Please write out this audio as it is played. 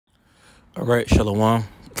All right, Shalom.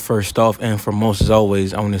 First off and foremost, as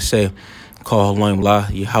always, I want to say, call Halim La,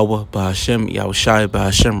 Yahweh, Bahashem, Yahushai,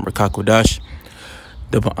 Bahashem, Rakakodash.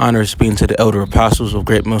 Double honors being to the elder apostles of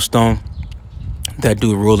Great Millstone that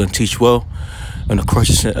do rule and teach well. And of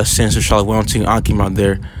course, a sense of Shalom to Akim out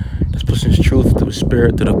there that's pushing his truth through the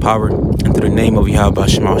spirit, through the power, and through the name of Yahweh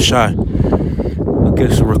Bahashem Yahushai.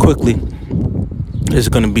 Okay, so real quickly, this is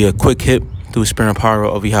going to be a quick hit through the spirit and power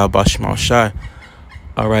of Yahweh Bahashem Yahushai.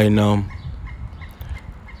 All right,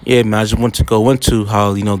 yeah, man, I just want to go into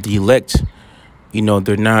how, the elect,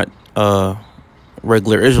 they're not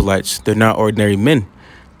regular Israelites. They're not ordinary men.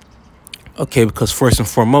 Okay, because first and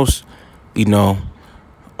foremost,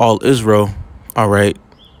 all Israel, all right,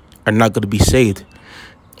 are not going to be saved.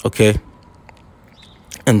 Okay.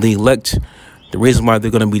 And the elect, the reason why they're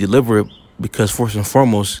going to be delivered, because first and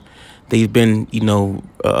foremost, they've been,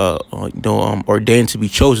 ordained to be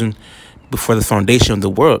chosen before the foundation of the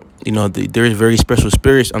world. There is very special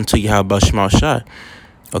spirits unto Yahweh Shema Shai.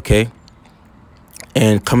 Okay.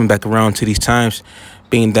 And coming back around to these times,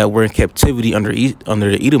 being that we're in captivity under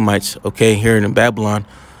the Edomites, okay, here in Babylon,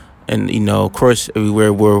 and of course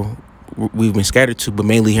everywhere where we've been scattered to, but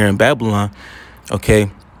mainly here in Babylon, okay,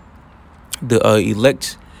 the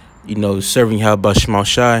elect, serving Yahweh Shema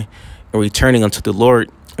Shai and returning unto the Lord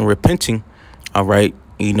and repenting, all right,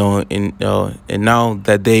 and now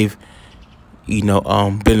that they've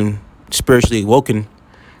been spiritually awoken,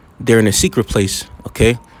 they're in a secret place,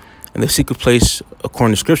 okay? And the secret place,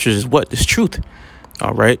 according to scriptures, is what? This truth,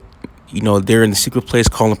 all right? They're in the secret place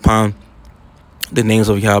calling upon the names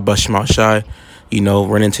of Yahweh Shema Shai,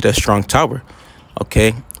 run into that strong tower,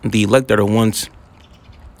 okay? The elect are the ones,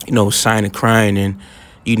 sighing and crying and,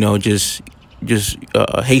 just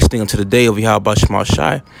hastening unto the day of Yahweh Shema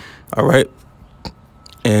Shai, all right?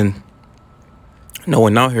 And no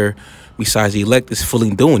one out here besides the elect is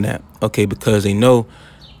fully doing that, okay, because they know,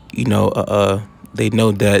 they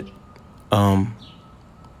know that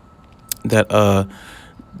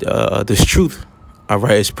this truth, all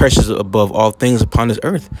right, is precious above all things upon this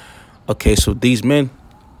earth. Okay, so these men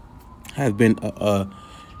have been,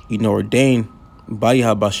 ordained by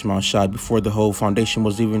Yahweh Shema Shai before the whole foundation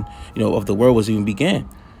was even, of the world was even began.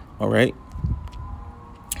 All right.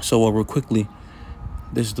 So real quickly,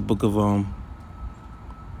 this is the book of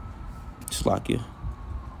Slakia.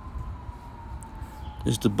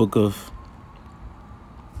 This is the book of,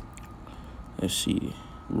 let's see,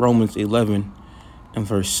 Romans 11 and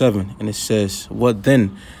verse 7. And it says, what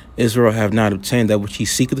then? Israel have not obtained that which he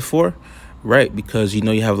seeketh for? Right, because, you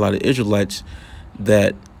have a lot of Israelites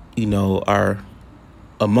that, are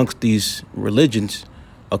amongst these religions,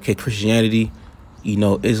 okay, Christianity,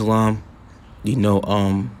 Islam,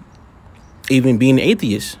 even being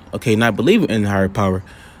atheists, okay, not believing in higher power.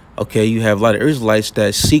 Okay, you have a lot of Israelites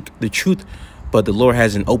that seek the truth, but the Lord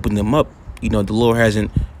hasn't opened them up. The Lord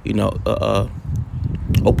hasn't,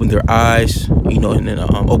 opened their eyes, and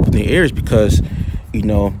opened their ears, because,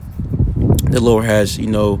 the Lord has,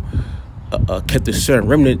 kept a certain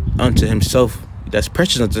remnant unto himself that's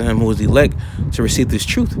precious unto him, who is the elect, to receive this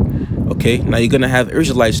truth. Okay, now you're gonna have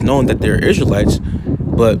Israelites knowing that they're Israelites,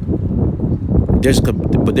 but there's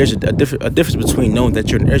a difference between knowing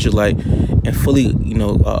that you're an Israelite and fully,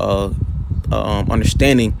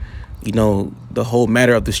 understanding, the whole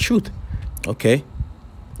matter of this truth. Okay,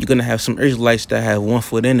 you're gonna have some Israelites that have 1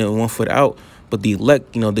 foot in and 1 foot out, but the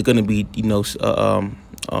elect, they're gonna be,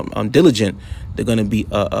 diligent. They're gonna be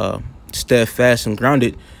steadfast and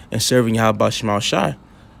grounded and serving Yahweh Shema Shai.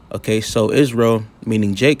 Okay, so Israel,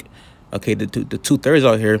 meaning Jake, okay, the 2/3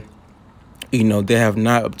 out here, they have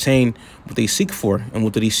not obtained what they seek for. And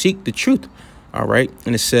what do they seek? The truth. All right.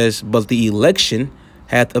 And it says, but the election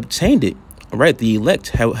hath obtained it. All right. The elect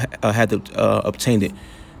had obtained it.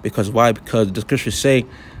 Because why? Because the scriptures say,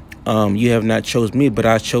 you have not chose me, but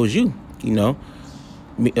I chose you.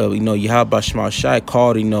 Yahweh Shema Shai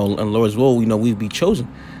called, and Lord's will, we be chosen.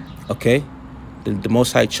 Okay. The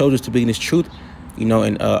Most High chose us to be in this truth,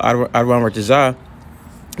 and Adonai desire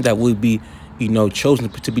that we be, chosen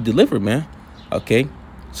to be delivered, man. Okay,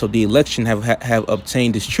 so the election have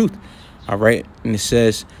obtained this truth, all right, and it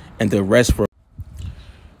says, and the rest were.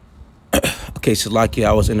 Okay, so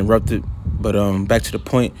I was interrupted, but back to the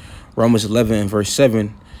point. Romans 11 and verse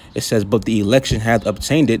 7, it says, but the election hath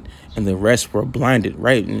obtained it, and the rest were blinded,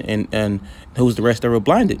 right? And who's the rest that were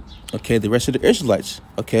blinded? Okay, the rest of the Israelites.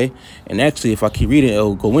 Okay, and actually, if I keep reading,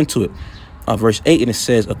 it'll go into it. Verse 8, and it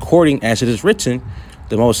says, according as it is written,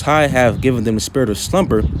 the Most High have given them the spirit of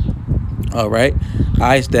slumber. All right,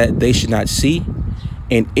 eyes that they should not see,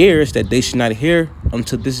 and ears that they should not hear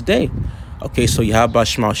unto this day. Okay, so Yahweh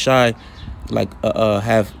Shema Shai,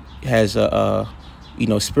 have has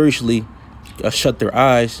spiritually shut their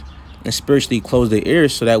eyes and spiritually close their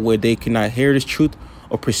ears, so that way they cannot hear this truth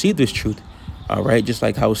or perceive this truth. All right, just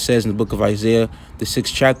like how it says in the book of Isaiah, the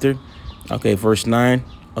 6th chapter, okay, verse 9.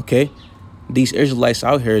 Okay, these Israelites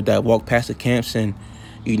out here that walk past the camps and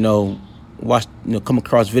watch, come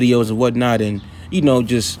across videos and whatnot, and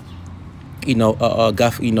just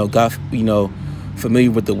got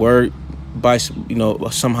familiar with the word by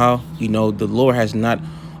somehow the Lord has not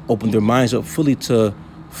opened their minds up fully to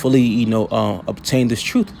obtain this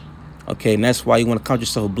truth. Okay, and that's why you want to count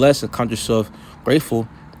yourself blessed and count yourself grateful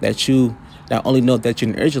that you not only know that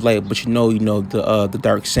you're an Israelite, but the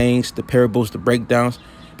dark sayings, the parables, the breakdowns.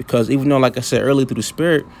 Because even though, like I said earlier, through the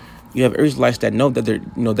Spirit, you have Israelites that know that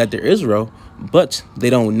they're Israel, but they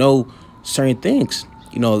don't know certain things.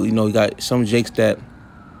 You got some Jakes that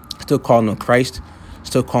still calling on Christ,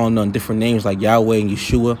 still calling on different names like Yahweh and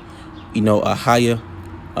Yeshua, Ahaya.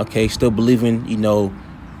 Okay, still believing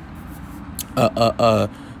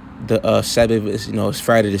the Sabbath is is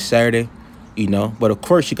Friday to Saturday. But of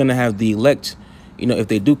course you're gonna have the elect. If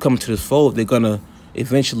they do come to this fold, they're gonna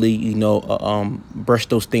eventually brush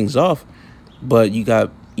those things off. But you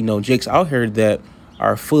got Jakes out here that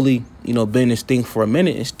are fully been in this thing for a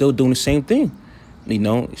minute and still doing the same thing.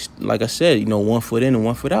 Like I said, 1 foot in and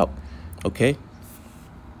 1 foot out. Okay,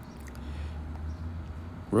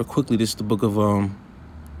 real quickly, this is the book of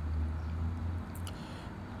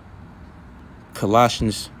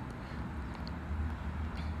Colossians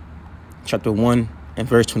chapter 1 and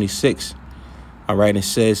verse 26. All right, it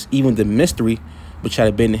says, even the mystery which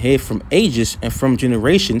had been hid from ages and from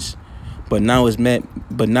generations, but now is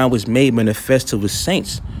made manifest to his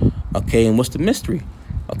saints. Okay, and what's the mystery?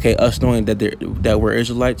 Okay, us knowing that we're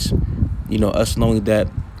Israelites, us knowing that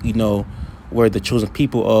we're the chosen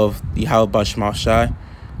people of the Yahweh Shema Shai.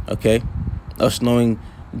 Okay, us knowing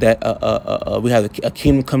that we have a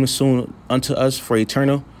kingdom coming soon unto us for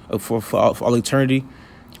eternal, for all eternity.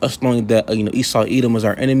 Us knowing that Esau, Edom is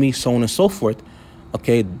our enemy, so on and so forth.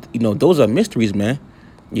 Okay, those are mysteries, man.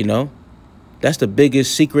 That's the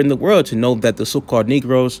biggest secret in the world, to know that the so-called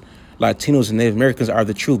Negroes, Latinos, and Native Americans are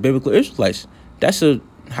the true biblical Israelites. That's a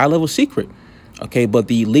high-level secret. Okay, but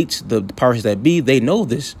the elites, the powers that be, they know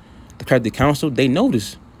this. The Crafty Council, they know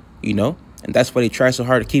this. And that's why they try so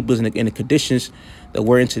hard to keep us in the conditions that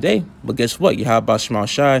we're in today. But guess what? Yahweh Shema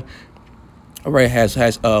Shai, all right,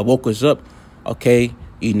 has woke us up. Okay,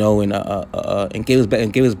 and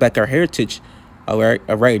gave us back our heritage. All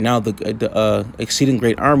right, now the exceeding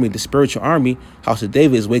great army, the spiritual army, House of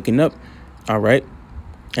David, is waking up. All right,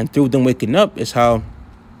 and through them waking up is how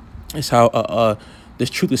this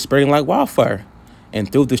truth is spreading like wildfire.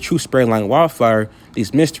 And through this truth spreading like wildfire,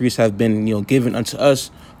 these mysteries have been given unto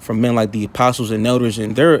us from men like the apostles and elders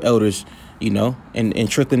and their elders, and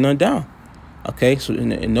trickling on down. Okay, so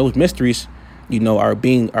in those mysteries,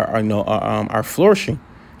 are flourishing.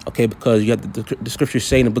 Okay, because you have the scripture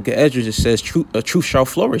saying in the book of Esdras, it says truth shall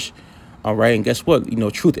flourish. All right, and guess what?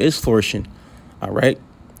 Truth is flourishing. All right,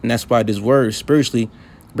 and that's why this word spiritually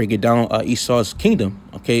bring it down Esau's kingdom.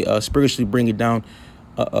 Okay, spiritually bring it down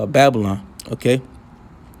Babylon. Okay,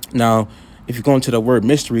 now if you go into the word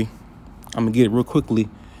mystery, I'm gonna get it real quickly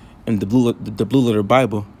in the blue letter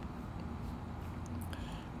Bible.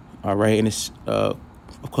 All right, and it's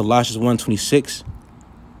Colossians 1:26.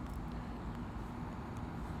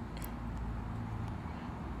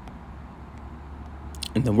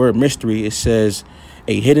 In the word mystery, it says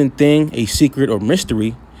a hidden thing, a secret, or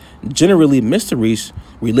mystery. Generally, mysteries,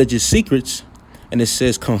 religious secrets, and it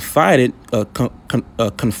says confided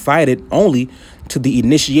only to the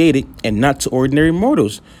initiated and not to ordinary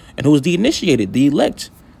mortals. And who's the initiated? The elect.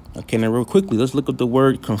 Okay, now real quickly, let's look at the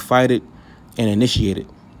word confided and initiated.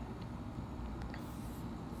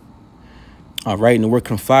 All right, and the word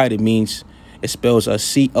confide, it spells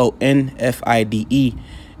CONFIDE.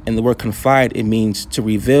 And the word confide, it means to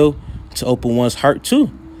reveal, to open one's heart to.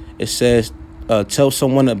 It says tell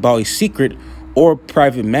someone about a secret or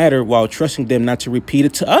private matter while trusting them not to repeat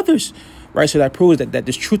it to others. Right, so that proves that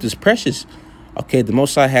this truth is precious. Okay, the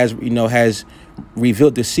Most High has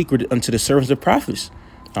revealed the secret unto the servants of prophets.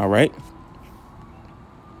 All right,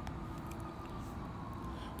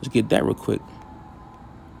 let's get that real quick.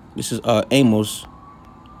 This is Amos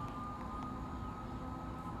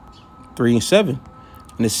 3:7.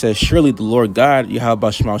 And it says, surely the Lord God,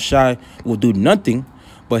 Yahweh Shema Shai, will do nothing,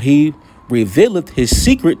 but he revealeth his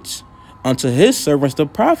secrets unto his servants, the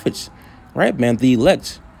prophets. Right, man, the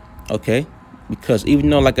elect. Okay, because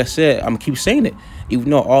even though, like I said, I'm gonna keep saying it,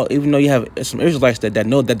 even though you have some Israelites that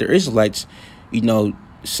know that they're Israelites,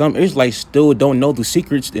 some Israelites still don't know the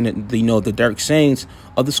secrets and the dark sayings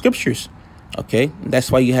of the scriptures. Okay,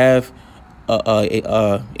 that's why you have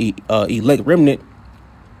elect remnant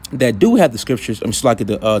that do have the scriptures. I'm just like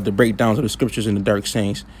the breakdowns of the scriptures and the dark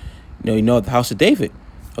sayings. The house of David.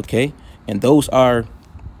 Okay, and those are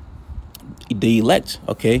the elect.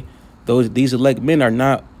 Okay, these elect men are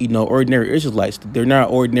not ordinary Israelites. They're not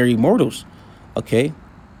ordinary mortals. Okay,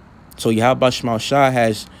 so Yahweh Shema Shai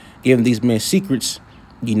has given these men secrets,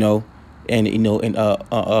 and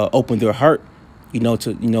open their heart,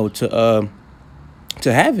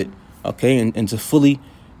 to have it, okay, and to fully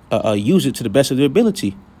use it to the best of their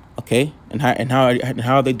ability, okay. And how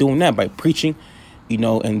are they doing that? By preaching,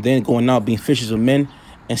 and then going out being fishers of men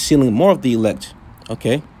and sealing more of the elect,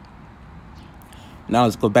 okay. Now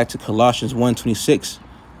let's go back to Colossians 1:26,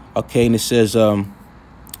 okay, and it says,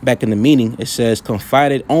 back in the meaning, it says,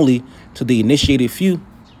 confided only to the initiated few.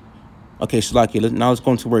 Okay, so now let's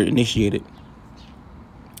go into the word initiated,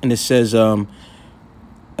 and it says, a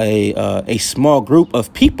small group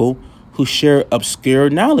of people who share obscure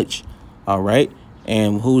knowledge. All right,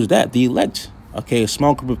 and who's that? The elect. Okay, a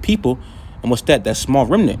small group of people, and what's that? That small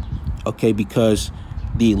remnant. Okay, because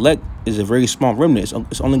the elect is a very small remnant.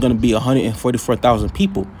 It's only going to be 144,000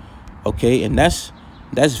 people. Okay, and that's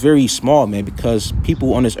very small, man, because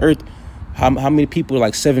people on this earth, how many people?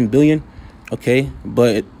 Like 7 billion. Okay,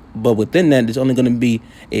 but within that, there's only going to be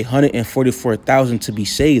 144,000 to be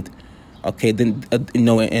saved. Okay, then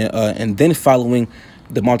and then following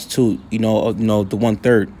the multitude, the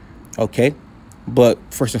 1/3. Okay, but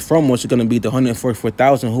first and foremost, it's going to be the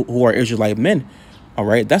 144,000 who are Israelite men. All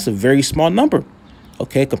right, that's a very small number.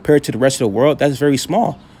 Okay, compared to the rest of the world, that's very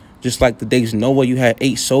small. Just like the days of Noah, you had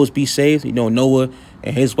 8 souls be saved. Noah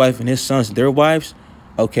and his wife and his sons, their wives.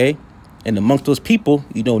 Okay, and amongst those people,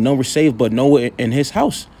 none were saved but Noah and his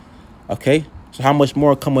house. Okay, so how much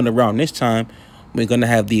more coming around this time? We're gonna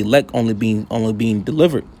have the elect only being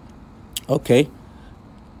delivered. Okay,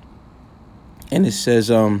 and it says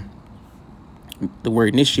the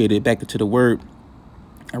word initiated, back into the word.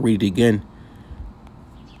 I read it again.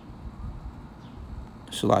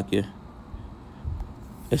 Shalakia.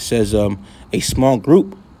 It says a small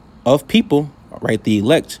group of people, right? The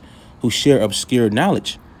elect who share obscure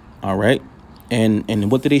knowledge. All right,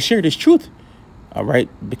 and what do they share? This truth. All right,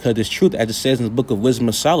 because this truth, as it says in the book of Wisdom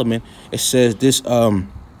of Solomon, it says this. Lord,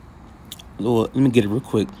 let me get it real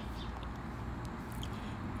quick.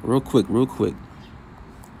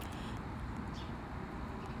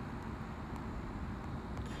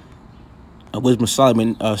 Wisdom of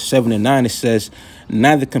Solomon 7:9, it says,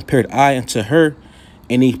 neither compared I unto her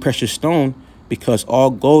any precious stone, because all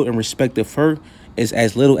gold in respect of her is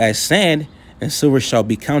as little as sand, and silver shall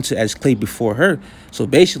be counted as clay before her. So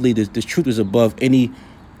basically, this truth is above any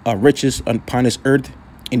riches upon this earth,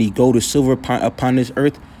 any gold or silver upon this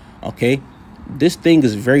earth. Okay, this thing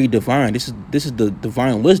is very divine. This is the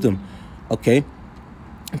divine wisdom. Okay,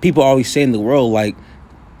 people always say in the world, like,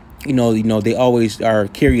 they always are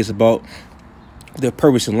curious about their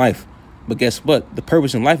purpose in life. But guess what? The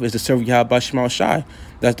purpose in life is to serve Yahweh Shema Shai.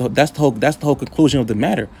 That's the whole conclusion of the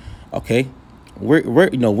matter. Okay,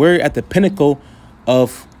 we're at the pinnacle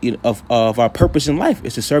of our purpose in life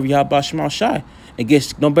is to serve Yahweh Shema Shai. It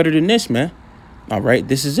gets no better than this, man. All right,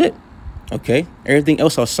 this is it. Okay, everything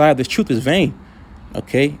else outside this truth is vain.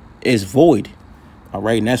 Okay, is void. All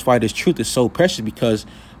right, and that's why this truth is so precious, because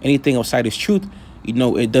anything outside this truth,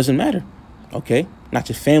 it doesn't matter. Okay, not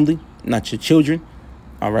your family, not your children.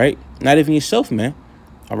 All right, not even yourself, man.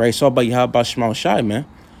 All right, it's all about Yahweh Shema Shai, man.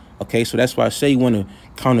 Okay, so that's why I say you want to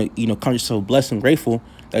count yourself blessed and grateful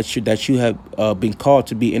that you have been called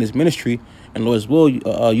to be in His ministry, and Lord's will,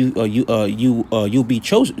 you'll be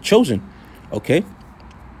chosen. Okay.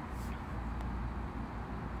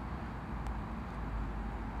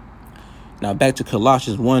 Now back to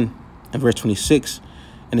Colossians 1 and verse 26,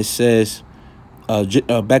 and it says,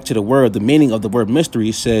 back to the meaning of the word mystery.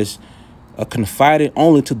 It says, confided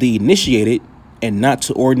only to the initiated and not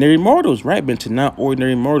to ordinary mortals, right? But to not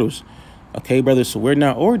ordinary mortals. Okay, brothers, so we're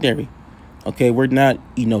not ordinary. Okay, we're not,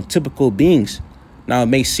 typical beings. Now, it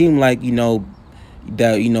may seem like,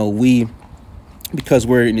 that, we, because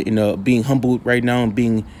we're, being humbled right now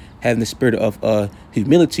and having the spirit of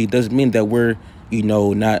humility, doesn't mean that we're,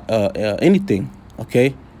 not anything.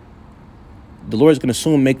 Okay, the Lord is going to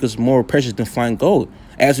soon make us more precious than fine gold,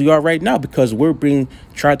 as we are right now, because we're being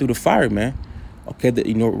tried through the fire, man. Okay,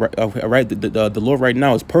 right. The Lord right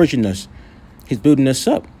now is purging us. He's building us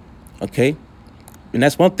up. Okay, and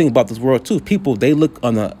that's one thing about this world too. People, they look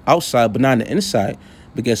on the outside, but not on the inside.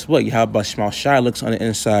 But guess what? Yahweh Shema Shai looks on the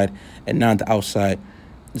inside and not on the outside.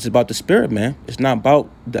 It's about the spirit, man. It's not about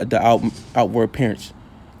the outward appearance.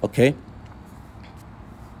 Okay.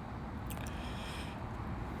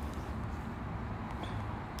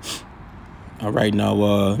 All right, now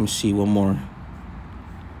let me see one more.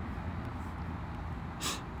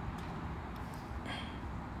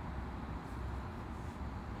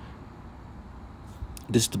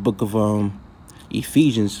 This is the book of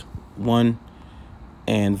Ephesians 1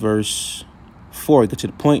 and verse 4. Get to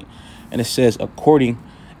the point, and it says, according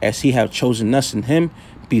as he have chosen us in him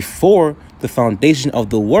before the foundation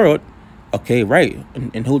of the world. Okay, right.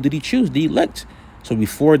 And who did he choose? The elect. So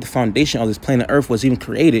before the foundation of this planet Earth was even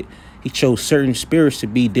created, he chose certain spirits to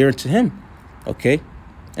be dear to him. Okay.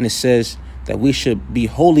 And it says that we should be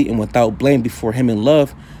holy and without blame before him in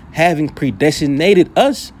love, having predestinated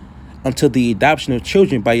us until the adoption of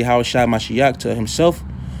children by Yahushua Mashiach to himself,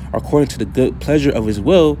 according to the good pleasure of his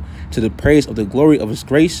will, to the praise of the glory of his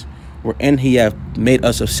grace, wherein he hath made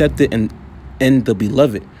us accepted in the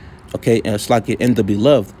beloved. Okay. And it's like in the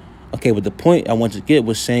beloved. Okay, but the point I want to get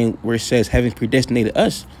was saying where it says having predestinated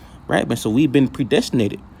us, right? Man, so we've been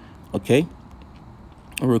predestinated, okay?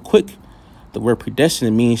 And real quick, the word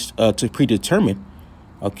predestinate means to predetermine,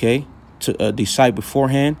 okay? To decide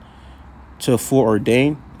beforehand, to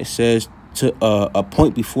foreordain. It says to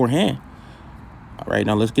appoint beforehand. All right,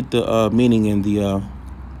 now let's get the meaning in the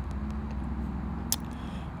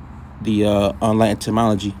online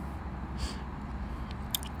etymology.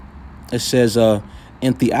 It says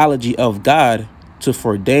in theology of God, to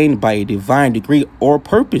foreordain by a divine degree or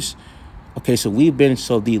purpose. Okay, so we've been,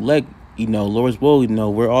 so the elect, Lord's will,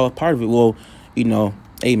 we're all a part of it. Well,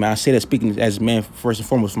 hey, man, I say that speaking as a man, first and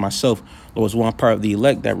foremost for myself. Lord's will, I'm part of the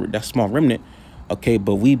elect, that small remnant. Okay,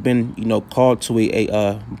 but we've been, called to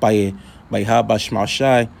by Shema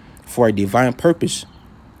Shai for a divine purpose.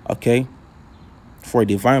 Okay, for a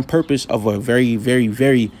divine purpose of a very, very,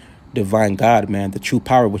 very divine God, man, the true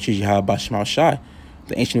power, which is Yahweh Shema Shai,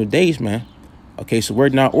 the Ancient of Days, man. Okay, so we're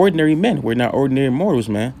not ordinary men. We're not ordinary mortals,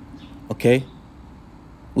 man. Okay,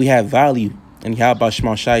 we have value, and Yahweh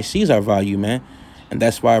Shema Shai sees our value, man. And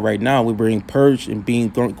that's why right now we're being purged and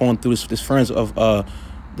going through this furnace of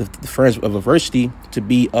the furnace of adversity to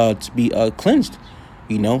be cleansed.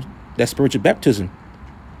 That spiritual baptism.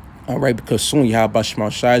 All right, because soon Yahweh Shema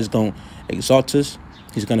Shai is going to exalt us.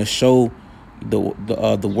 He's going to show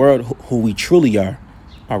the world who we truly are.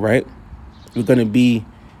 All right, we're going to be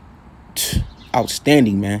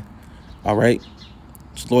outstanding, man. All right,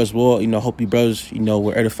 so Lord's will, hope you brothers,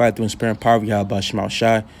 we're edified through inspiring power of Yahweh Shema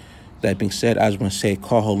Shai. That being said, I just want to say,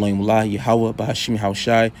 call Holoim La Yahweh Bahashim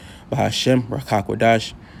Haushai Bahashem Rakak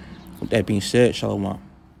Wadash. With that being said, Shalom.